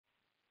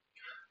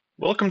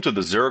Welcome to the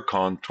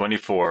ZeroCon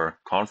 24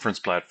 conference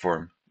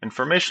platform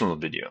informational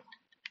video.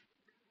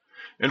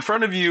 In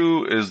front of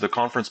you is the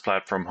conference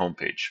platform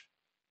homepage.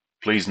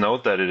 Please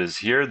note that it is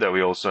here that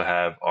we also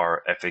have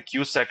our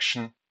FAQ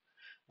section,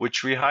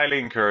 which we highly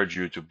encourage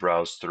you to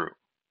browse through.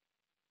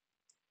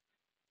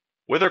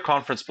 With our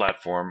conference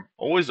platform,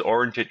 always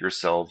orientate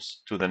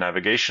yourselves to the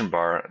navigation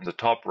bar in the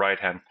top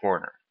right-hand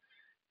corner.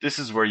 This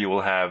is where you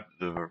will have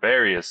the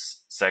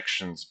various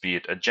sections, be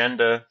it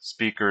agenda,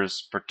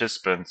 speakers,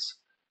 participants,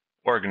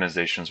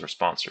 organizations, or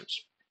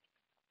sponsors.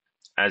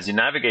 As you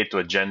navigate to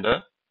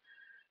agenda,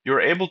 you're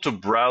able to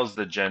browse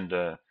the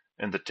agenda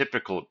in the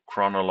typical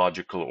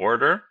chronological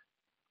order,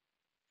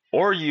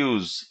 or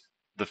use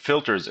the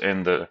filters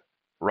in the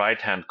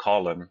right-hand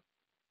column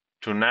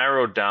to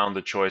narrow down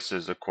the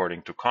choices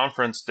according to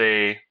conference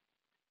day,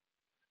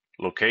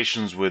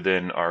 locations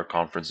within our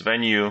conference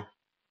venue,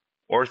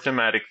 or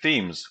thematic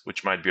themes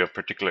which might be of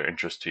particular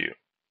interest to you.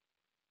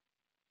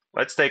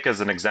 Let's take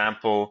as an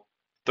example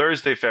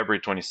Thursday, February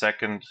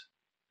 22nd,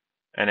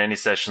 and any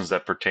sessions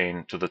that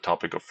pertain to the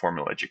topic of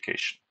formal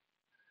education.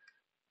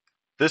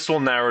 This will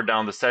narrow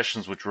down the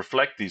sessions which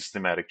reflect these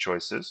thematic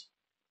choices,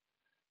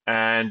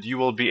 and you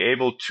will be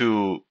able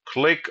to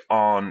click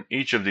on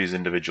each of these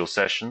individual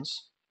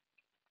sessions,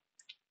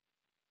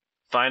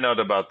 find out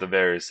about the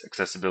various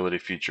accessibility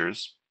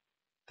features,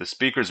 the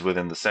speakers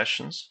within the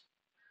sessions,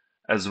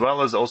 as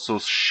well as also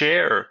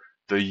share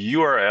the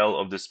URL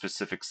of the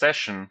specific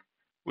session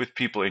with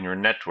people in your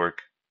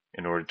network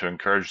in order to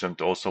encourage them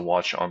to also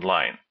watch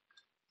online.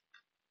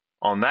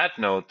 On that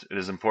note, it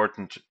is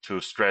important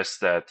to stress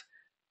that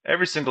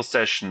every single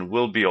session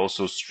will be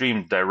also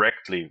streamed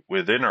directly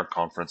within our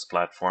conference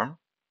platform,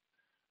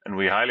 and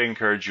we highly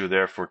encourage you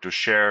therefore to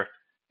share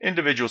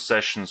individual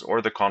sessions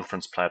or the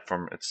conference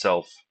platform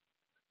itself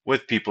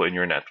with people in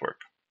your network.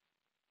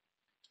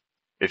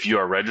 If you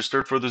are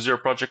registered for the Zero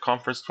Project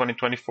Conference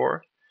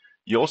 2024,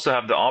 you also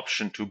have the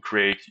option to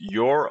create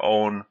your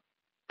own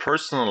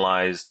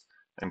personalized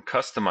and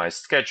customized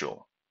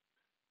schedule.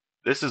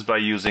 This is by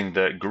using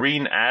the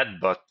green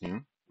Add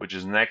button, which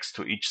is next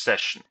to each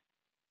session.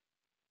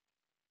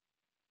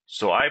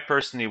 So I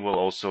personally will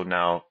also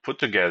now put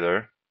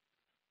together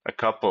a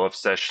couple of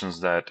sessions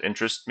that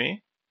interest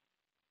me,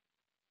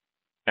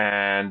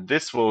 and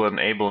this will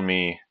enable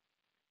me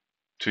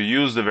to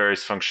use the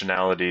various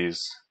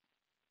functionalities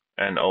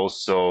and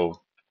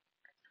also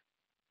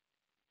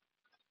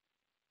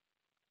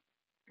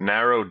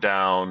narrow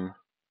down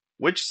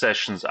which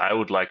sessions I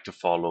would like to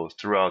follow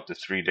throughout the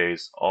 3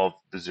 days of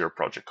the Zero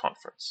Project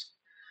Conference.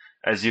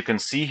 As you can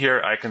see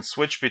here, I can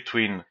switch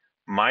between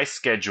my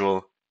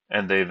schedule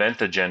and the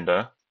event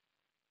agenda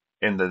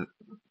in the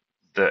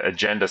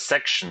agenda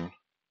section.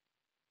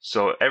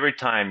 So every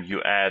time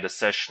you add a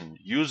session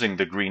using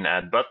the green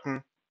Add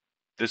button,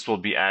 this will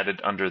be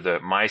added under the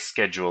My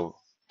Schedule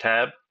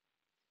tab,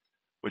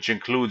 which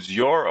includes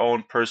your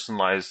own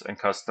personalized and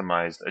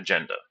customized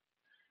agenda.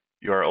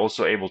 You are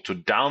also able to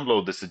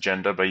download this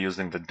agenda by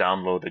using the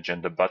Download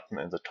Agenda button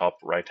in the top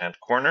right-hand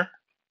corner,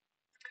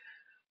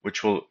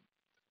 which will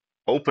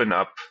open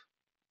up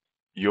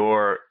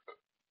your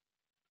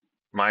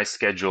My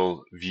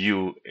Schedule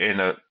view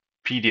in a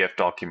PDF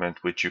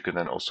document, which you can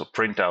then also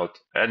print out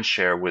and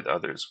share with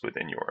others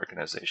within your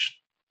organization.